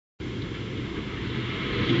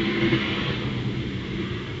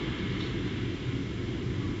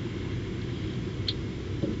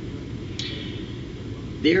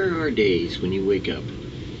There are days when you wake up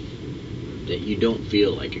that you don't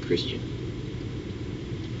feel like a Christian.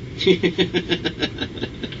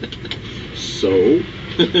 So,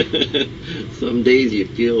 some days you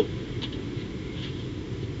feel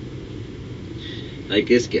like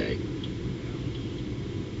this guy.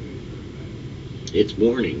 It's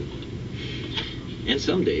morning. And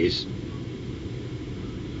some days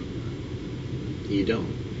you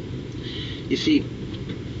don't. You see,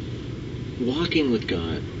 walking with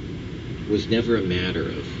God was never a matter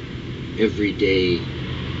of every day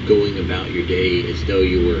going about your day as though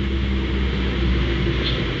you were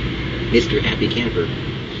Mr. Happy Camper.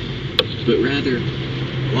 But rather,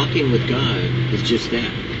 walking with God is just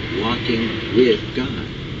that, walking with God.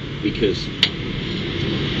 Because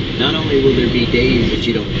not only will there be days that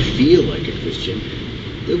you don't feel like a Christian,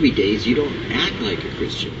 there'll be days you don't act like a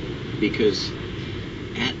Christian. Because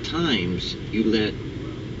at times you let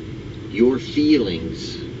your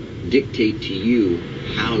feelings dictate to you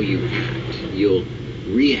how you act. You'll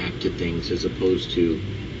react to things as opposed to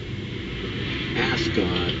ask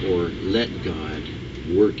God or let God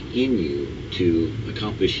work in you to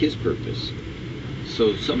accomplish His purpose.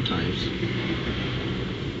 So sometimes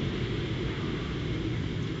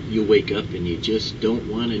you wake up and you just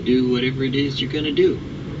don't want to do whatever it is you're going to do.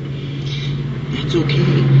 That's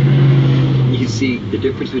okay. You see, the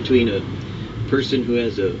difference between a person who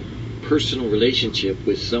has a personal relationship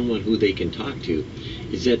with someone who they can talk to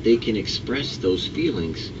is that they can express those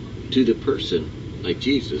feelings to the person, like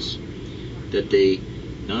Jesus, that they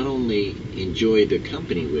not only enjoy their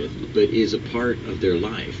company with, but is a part of their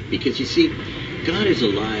life. Because you see, God is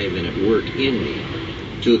alive and at work in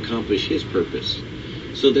me to accomplish His purpose.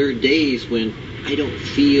 So there are days when I don't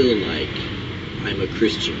feel like I'm a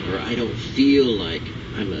Christian, or I don't feel like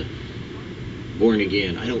I'm a born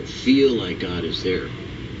again. I don't feel like God is there.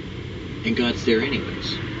 And God's there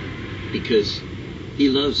anyways, because He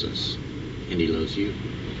loves us and He loves you.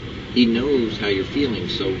 He knows how you're feeling,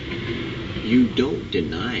 so you don't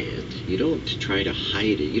deny it. You don't try to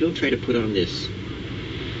hide it. You don't try to put on this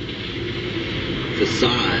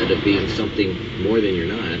facade of being something more than you're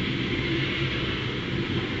not.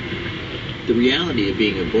 The reality of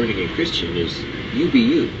being a born-again Christian is you be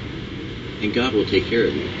you, and God will take care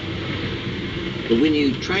of you. But when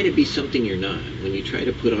you try to be something you're not, when you try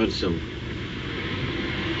to put on some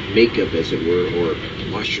makeup, as it were, or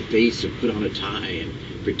wash your face and put on a tie and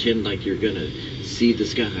pretend like you're going to see the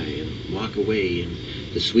sky and walk away in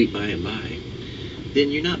the sweet by and by, then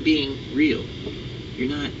you're not being real. You're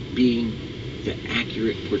not being the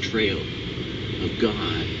accurate portrayal of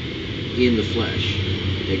God in the flesh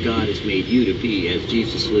that God has made you to be as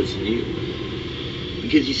Jesus lives in you.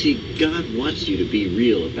 Because you see, God wants you to be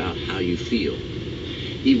real about how you feel.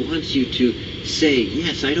 He wants you to say,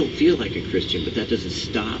 yes, I don't feel like a Christian, but that doesn't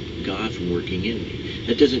stop God from working in me.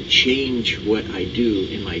 That doesn't change what I do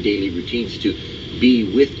in my daily routines to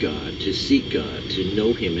be with God, to seek God, to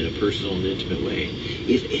know Him in a personal and intimate way.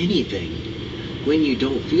 If anything, when you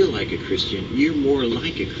don't feel like a Christian, you're more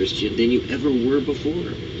like a Christian than you ever were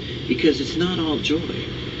before. Because it's not all joy.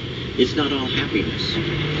 It's not all happiness.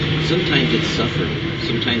 Sometimes it's suffering.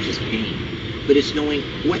 Sometimes it's pain. But it's knowing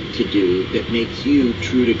what to do that makes you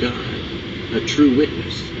true to God, a true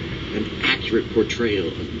witness, an accurate portrayal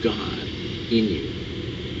of God in you.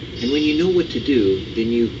 And when you know what to do, then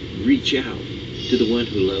you reach out to the one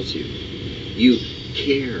who loves you. You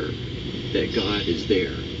care that God is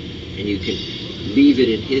there, and you can leave it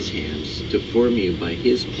in His hands to form you by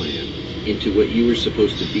His plan into what you were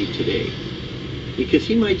supposed to be today. Because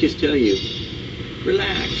He might just tell you,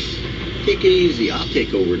 relax, take it easy, I'll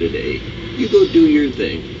take over today. You go do your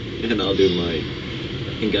thing, and I'll do mine.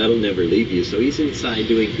 And God will never leave you. So He's inside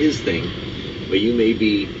doing His thing, but you may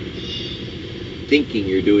be thinking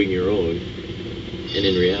you're doing your own, and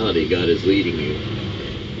in reality, God is leading you.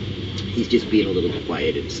 He's just being a little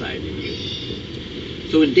quiet inside in you.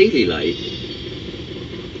 So in daily life,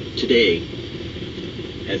 today,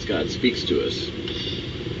 as God speaks to us,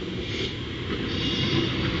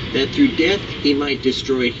 that through death He might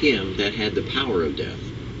destroy him that had the power of death.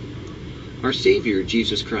 Our Savior,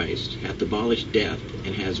 Jesus Christ, hath abolished death,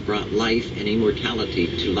 and has brought life and immortality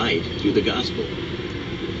to light through the gospel.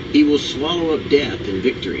 He will swallow up death in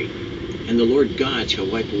victory, and the Lord God shall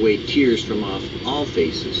wipe away tears from off all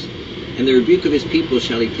faces, and the rebuke of His people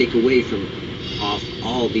shall He take away from off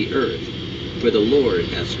all the earth, for the Lord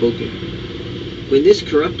hath spoken. When this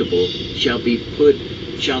corruptible shall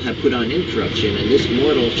have put on incorruption, and this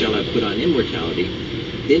mortal shall have put on immortality,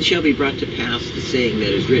 then shall be brought to pass the saying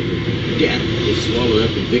that is written, Death is swallowed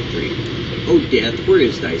up in victory. O death, where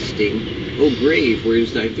is thy sting? O grave, where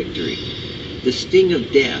is thy victory? The sting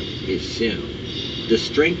of death is sin. The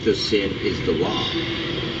strength of sin is the law.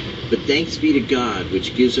 But thanks be to God,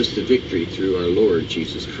 which gives us the victory through our Lord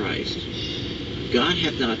Jesus Christ. God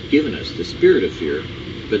hath not given us the spirit of fear,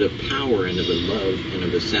 but of power and of a love and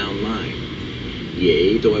of a sound mind.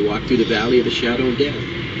 Yea, though I walk through the valley of the shadow of death,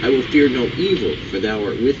 I will fear no evil, for thou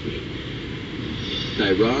art with me.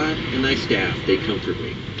 Thy rod and thy staff, they comfort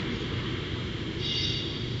me.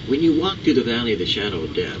 When you walk through the valley of the shadow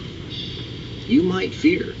of death, you might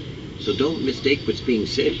fear, so don't mistake what's being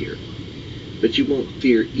said here. But you won't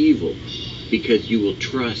fear evil, because you will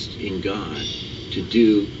trust in God to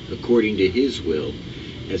do according to His will,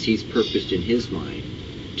 as He's purposed in His mind,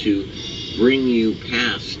 to bring you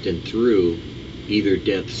past and through either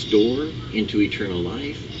death's door into eternal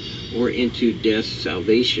life, or into death's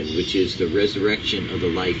salvation, which is the resurrection of the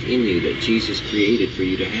life in you that Jesus created for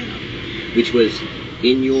you to have, which was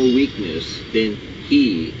in your weakness, then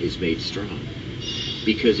He is made strong.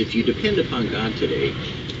 Because if you depend upon God today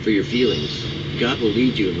for your feelings, God will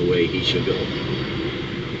lead you in the way He shall go.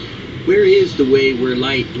 Where is the way where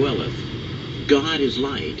light dwelleth? God is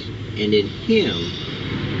light, and in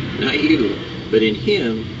Him, not you, but in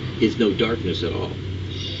Him is no darkness at all.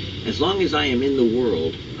 As long as I am in the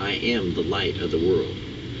world, I am the light of the world.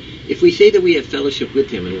 If we say that we have fellowship with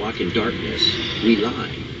Him and walk in darkness, we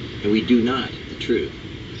lie, and we do not the truth.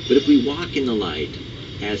 But if we walk in the light,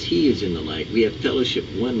 as He is in the light, we have fellowship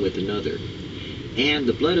one with another. And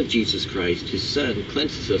the blood of Jesus Christ, His Son,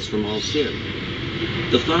 cleanses us from all sin.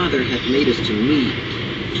 The Father hath made us to meet,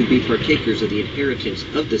 to be partakers of the inheritance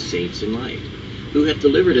of the saints in light, who hath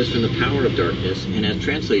delivered us from the power of darkness, and hath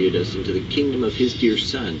translated us into the kingdom of His dear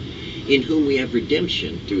Son, in whom we have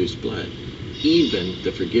redemption through His blood, even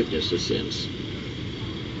the forgiveness of sins.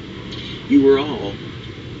 You are all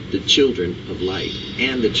the children of light,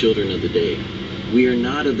 and the children of the day. We are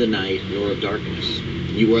not of the night, nor of darkness.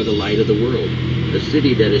 You are the light of the world. A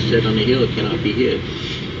city that is set on a hill cannot be hid.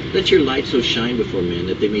 Let your light so shine before men,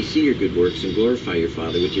 that they may see your good works and glorify your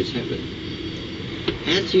Father which is heaven.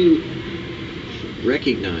 As you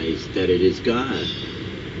recognize that it is God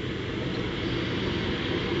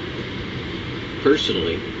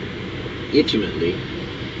personally, intimately,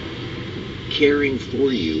 caring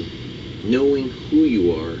for you, knowing who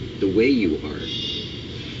you are, the way you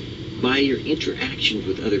are, by your interactions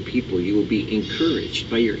with other people, you will be encouraged.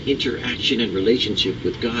 By your interaction and relationship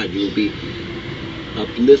with God, you will be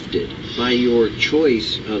uplifted. By your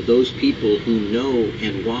choice of those people who know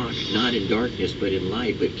and walk not in darkness but in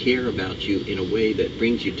light, but care about you in a way that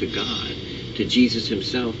brings you to God, to Jesus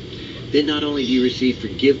Himself, then not only do you receive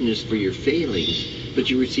forgiveness for your failings, but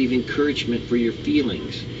you receive encouragement for your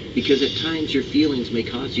feelings. Because at times your feelings may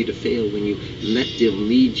cause you to fail when you let them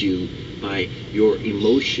lead you by your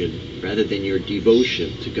emotion rather than your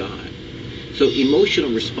devotion to God. So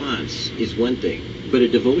emotional response is one thing, but a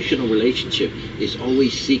devotional relationship is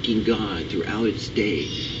always seeking God throughout its day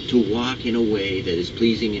to walk in a way that is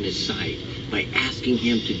pleasing in His sight by asking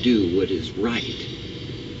Him to do what is right,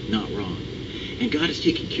 not wrong. And God has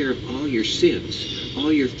taken care of all your sins,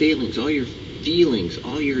 all your failings, all your feelings,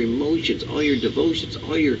 all your emotions, all your devotions,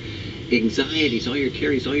 all your anxieties, all your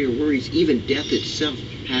cares, all your worries. Even death itself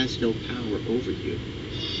has no power over you.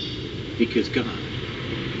 Because God,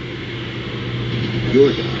 your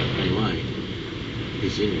God and mine,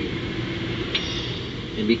 is in you.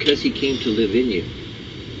 And because He came to live in you,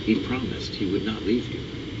 He promised He would not leave you,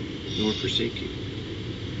 nor forsake you.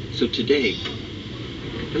 So today,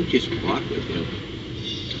 don't just walk with Him,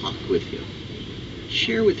 talk with Him.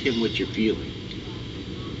 Share with Him what you're feeling.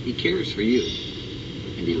 He cares for you,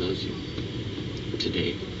 and He loves you.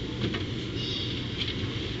 Today.